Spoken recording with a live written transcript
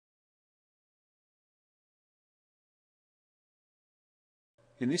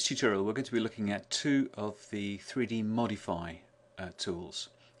In this tutorial we're going to be looking at two of the 3D modify tools,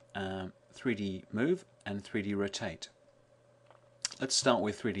 3D move and 3D rotate. Let's start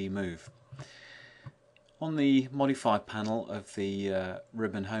with 3D move. On the modify panel of the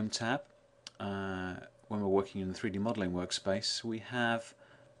ribbon home tab, when we're working in the 3D modeling workspace, we have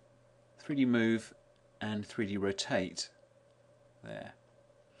 3D move and 3D rotate there.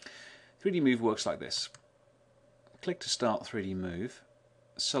 3D move works like this. Click to start 3D move,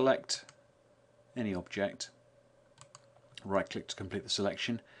 select any object, right click to complete the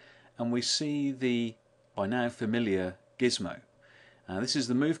selection, and we see the by now familiar gizmo. This is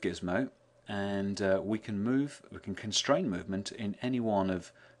the move gizmo, and we can constrain movement in any one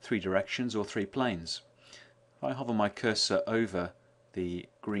of three directions or three planes. If I hover my cursor over the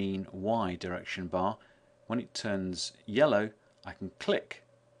green Y direction bar, when it turns yellow I can click,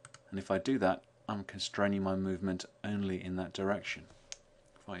 and if I do that I'm constraining my movement only in that direction.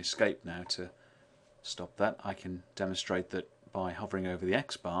 If I escape now to stop that, I can demonstrate that by hovering over the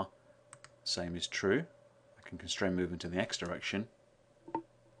X bar, same is true. I can constrain movement in the X direction,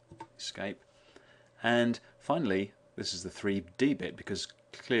 escape, and finally this is the 3D bit, because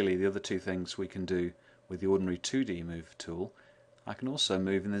clearly the other two things we can do with the ordinary 2D move tool, I can also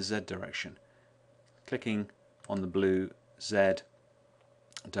move in the Z direction. Clicking on the blue Z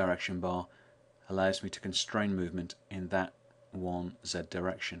direction bar allows me to constrain movement in that one Z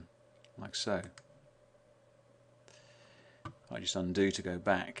direction, like so. I just undo to go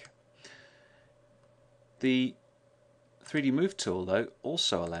back. The 3D move tool though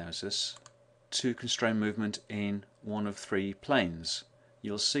also allows us to constrain movement in one of three planes.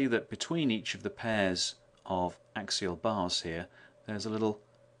 You'll see that between each of the pairs of axial bars here there's a little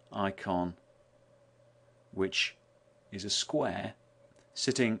icon which is a square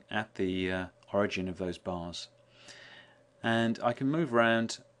sitting at the origin of those bars, and I can move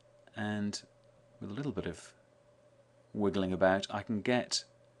around, and with a little bit of wiggling about I can get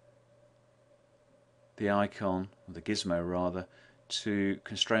the icon, or the gizmo rather, to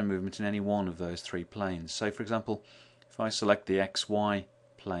constrain movement in any one of those three planes. So for example, if I select the XY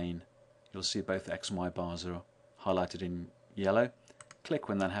plane, you'll see both X and Y bars are highlighted in yellow. Click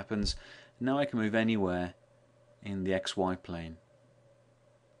when that happens. Now I can move anywhere in the XY plane,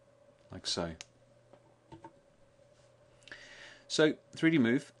 like so. So 3D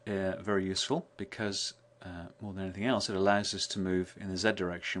move, very useful because more than anything else it allows us to move in the Z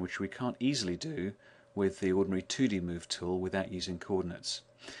direction, which we can't easily do with the ordinary 2D move tool without using coordinates.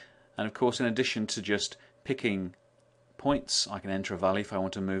 And of course, in addition to just picking points, I can enter a value. If I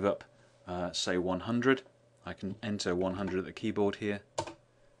want to move up say 100, I can enter 100 at the keyboard here,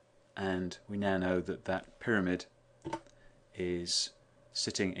 and we now know that that pyramid is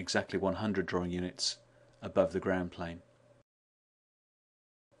sitting exactly 100 drawing units above the ground plane.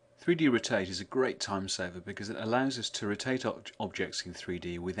 3D rotate is a great time saver because it allows us to rotate objects in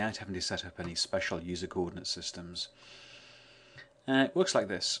 3D without having to set up any special user coordinate systems. It works like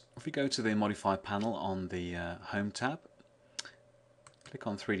this. If we go to the modify panel on the home tab, click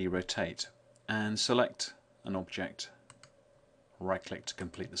on 3D rotate and select an object, right click to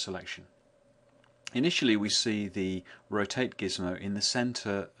complete the selection. Initially we see the rotate gizmo in the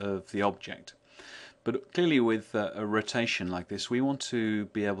center of the object, but clearly with a rotation like this we want to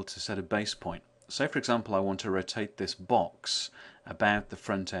be able to set a base point. Say for example I want to rotate this box about the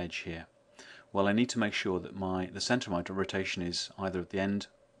front edge here. Well, I need to make sure that the center of my rotation is either at the end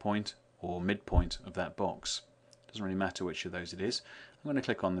point or midpoint of that box. Doesn't really matter which of those it is. I'm going to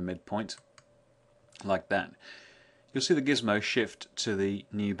click on the midpoint like that. You'll see the gizmo shift to the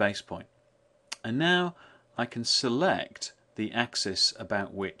new base point. And now I can select the axis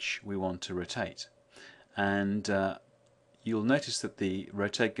about which we want to rotate. And you'll notice that the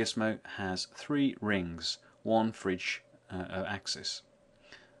rotate gizmo has three rings, one for each axis.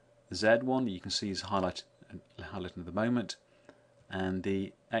 The Z one you can see is highlighted at the moment, and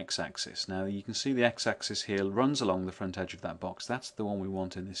the X-axis. Now you can see the X-axis here runs along the front edge of that box. That's the one we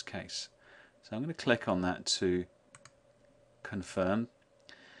want in this case. So I'm going to click on that to confirm,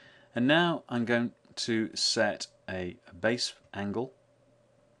 and now I'm going to set a base angle,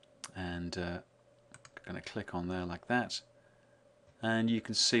 and I'm going to click on there like that, and you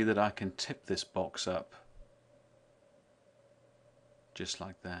can see that I can tip this box up just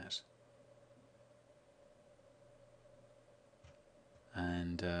like that,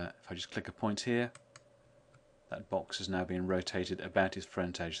 and if I just click a point here, that box is now being rotated about its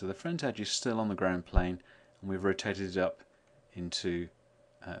front edge. So the front edge is still on the ground plane, and we've rotated it up into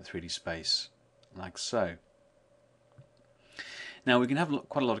 3D space like so. Now we can have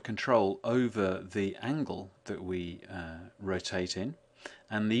quite a lot of control over the angle that we rotate in.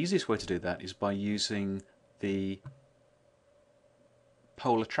 And the easiest way to do that is by using the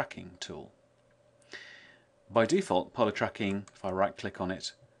polar tracking tool. By default, polar tracking, if I right click on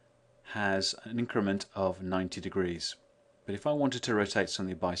it, has an increment of 90 degrees. But if I wanted to rotate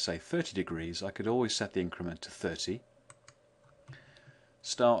something by, say, 30 degrees, I could always set the increment to 30.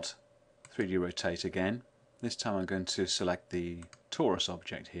 Start 3D rotate again. This time I'm going to select the torus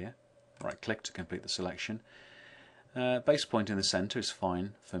object here. Right click to complete the selection. Base point in the center is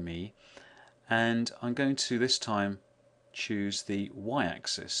fine for me. And I'm going to this time choose the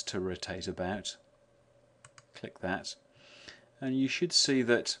y-axis to rotate about. Click that. And you should see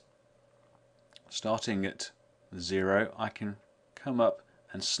that starting at 0, I can come up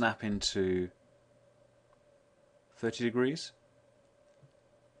and snap into 30 degrees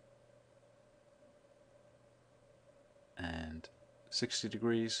and 60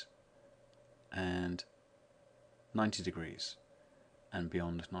 degrees and 90 degrees and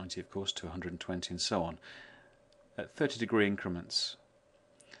beyond 90 of course to 120 and so on at 30 degree increments.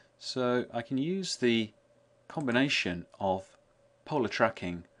 So I can use the combination of polar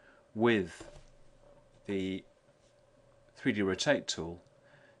tracking with the 3D rotate tool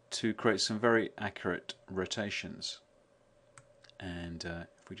to create some very accurate rotations. And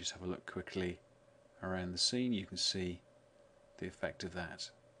if we just have a look quickly around the scene, you can see the effect of that.